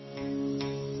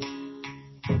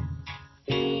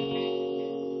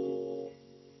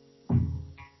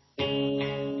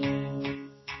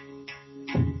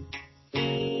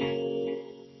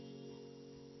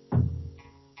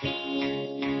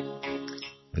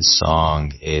This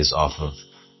song is off of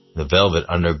the Velvet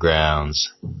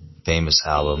Underground's famous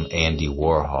album, Andy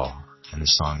Warhol. And the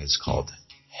song is called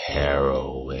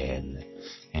Heroin.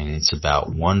 And it's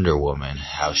about Wonder Woman,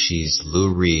 how she's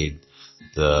Lou Reed,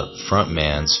 the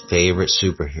frontman's favorite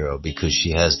superhero, because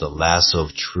she has the lasso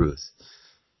of truth.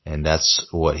 And that's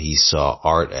what he saw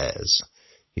art as.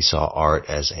 He saw art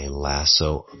as a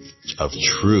lasso of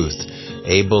truth,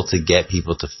 able to get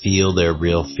people to feel their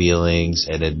real feelings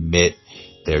and admit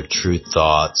their true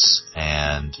thoughts,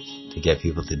 and to get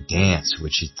people to dance,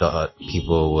 which he thought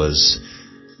people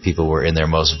were in their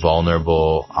most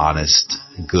vulnerable, honest,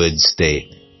 good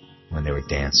state when they were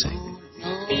dancing.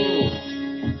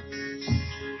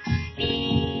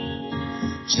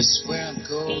 Just where I'm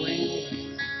going.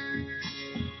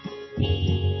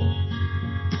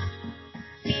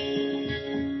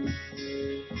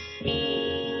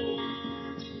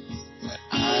 But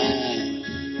I'm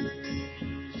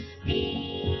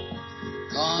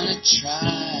gonna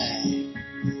try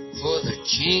for the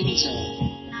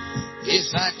kingdom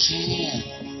if I can,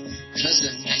 'cause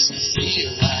it makes me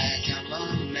feel like I'm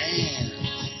a man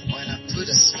when I put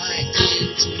a spike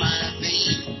into my